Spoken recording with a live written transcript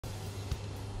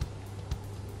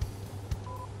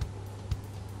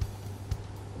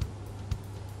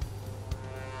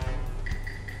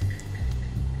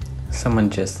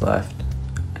Someone just left,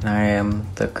 and I am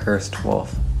the cursed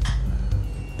wolf.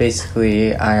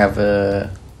 Basically, I have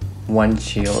a 1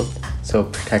 shield, so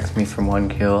it protects me from 1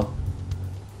 kill,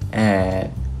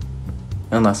 and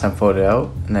unless I'm voted out.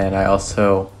 And then I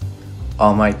also,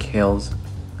 all my kills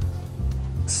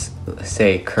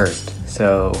say cursed,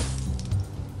 so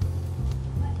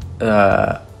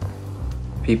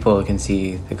people can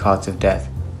see the cause of death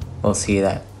will see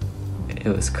that it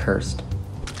was cursed.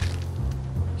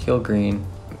 Kill green,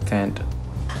 vent.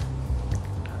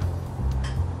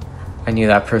 I knew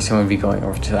that person would be going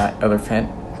over to that other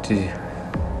vent to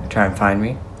try and find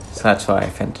me, so that's why I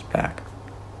vented back.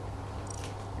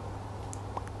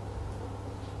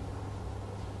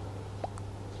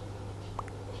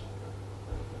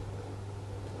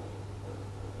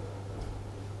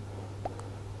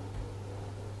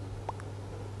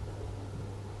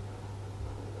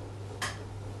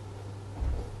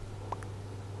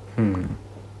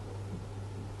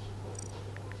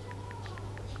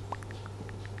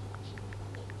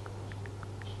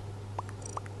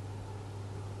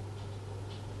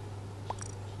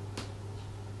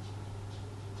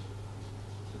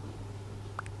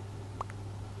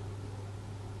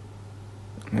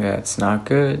 Yeah, it's not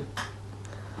good.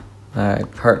 My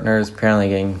partner is apparently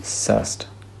getting sussed.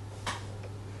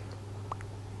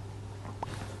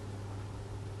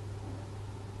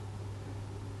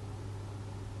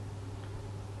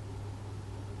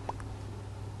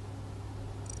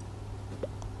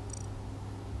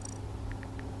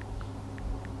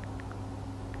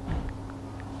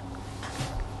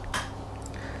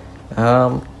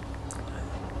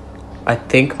 I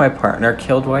think my partner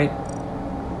killed white,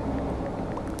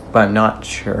 but I'm not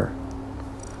sure.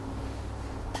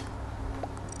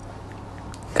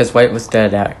 Because white was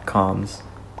dead at comms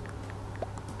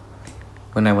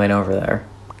when I went over there.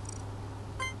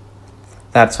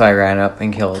 That's why I ran up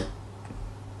and killed.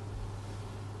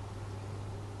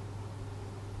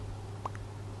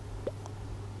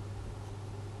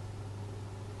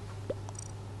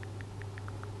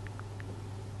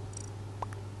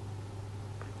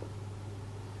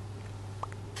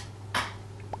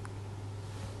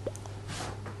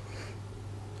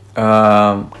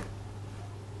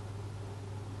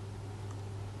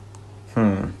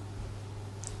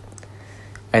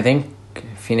 I think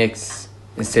Phoenix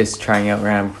is just trying out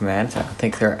random commands. I don't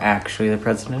think they're actually the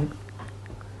president.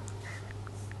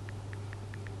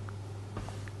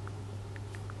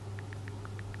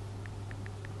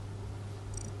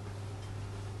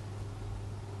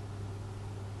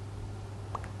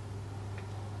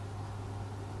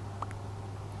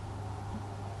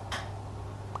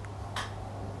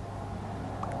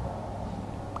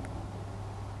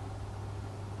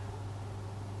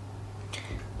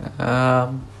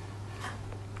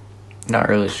 Not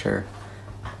really sure.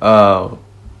 Oh,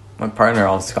 my partner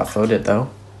almost got voted though.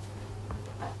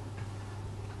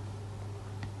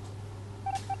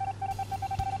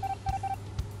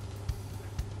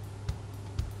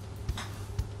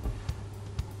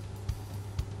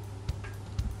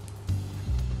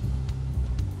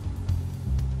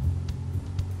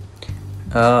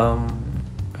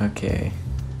 Okay.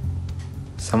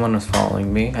 Someone was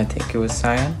following me. I think it was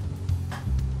Cyan.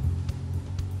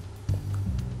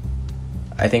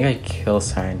 I think I kill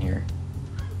Cyan here.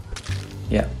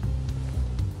 Yeah.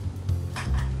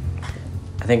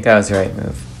 I think that was the right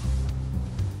move.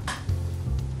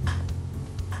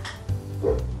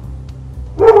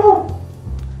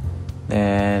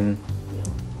 Then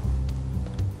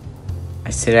I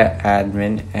sit at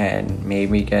admin and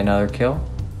maybe get another kill.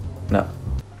 No.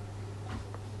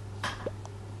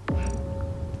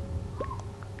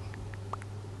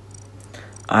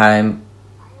 I'm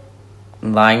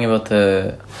lying about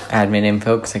the admin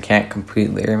info because I can't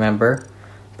completely remember,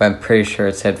 but I'm pretty sure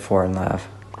it said 4 in lav.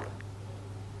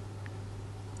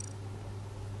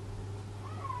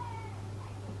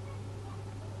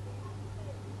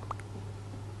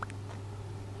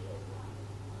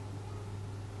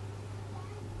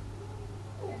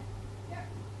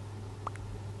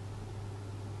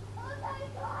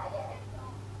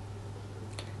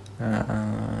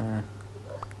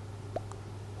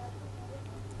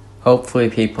 Hopefully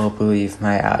people believe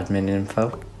my admin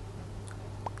info.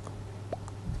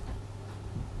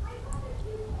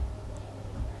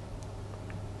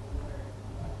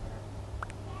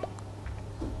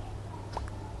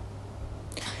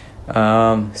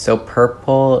 So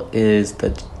purple is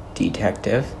the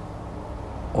detective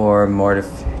or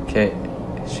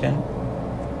mortification.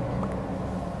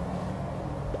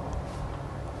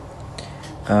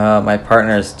 My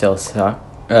partner is still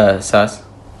sus.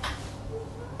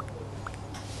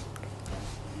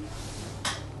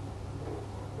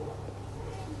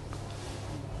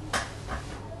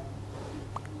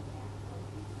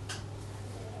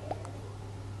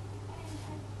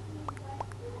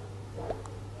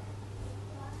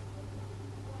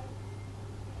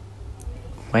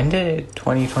 When did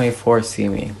 2024 see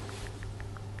me?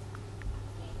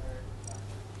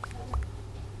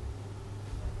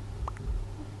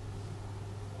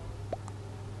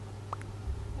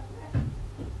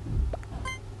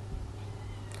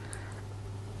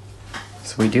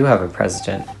 So we do have a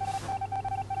president.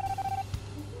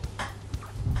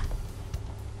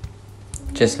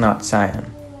 Just not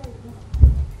Cyan.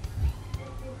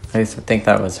 I used to think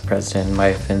that was the president. It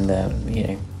might have been the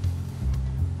meeting.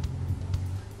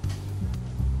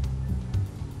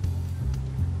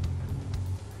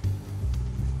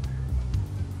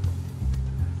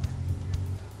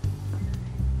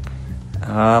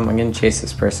 I'm gonna chase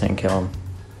this person and kill him.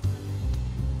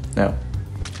 No.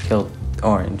 Kill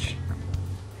Orange.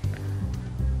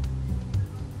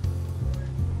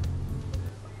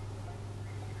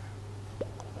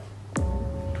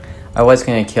 I was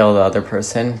gonna kill the other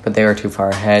person, but they were too far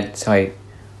ahead, so I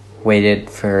waited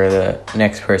for the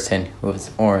next person, who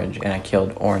was Orange, and I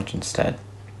killed Orange instead.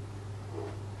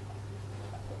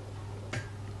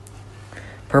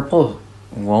 Purple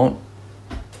won't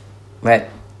let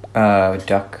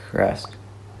Duck rest.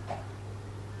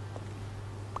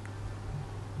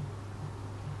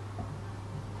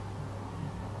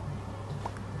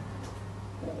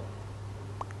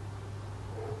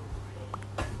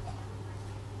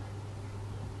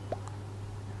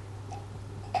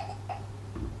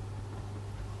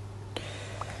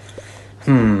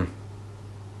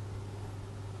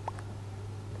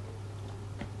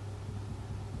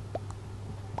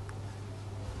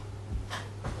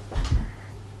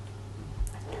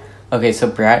 Okay,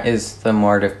 so Brat is the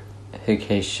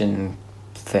mortification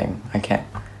thing. I can't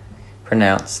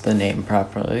pronounce the name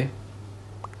properly.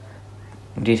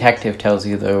 Detective tells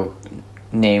you the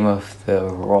name of the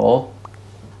role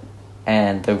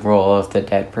and the role of the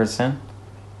dead person.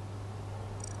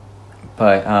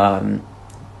 But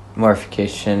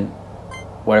mortification,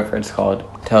 whatever it's called,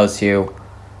 tells you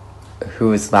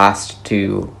who is last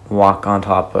to walk on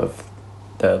top of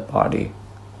the body.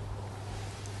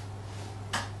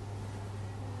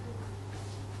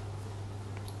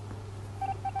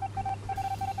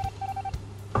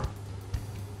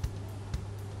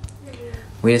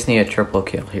 We just need a triple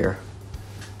kill here,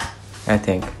 I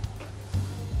think.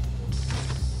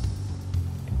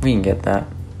 We can get that.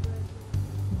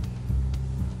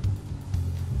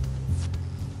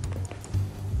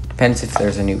 Depends if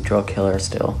there's a neutral killer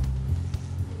still.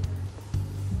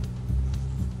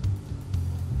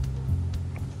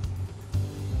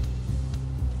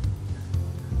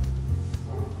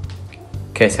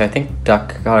 Okay, so I think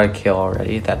Duck got a kill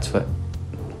already. That's what...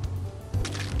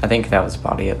 I think that was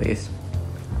body at least.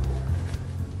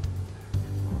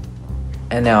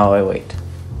 And now I wait.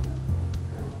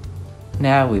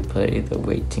 Now we play the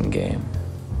waiting game.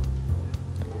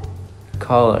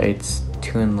 Call lights,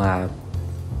 tune lab.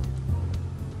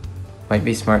 Might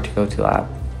be smart to go to lab.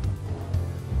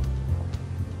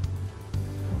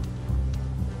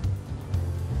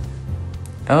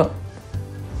 Oh.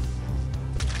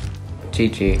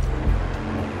 GG.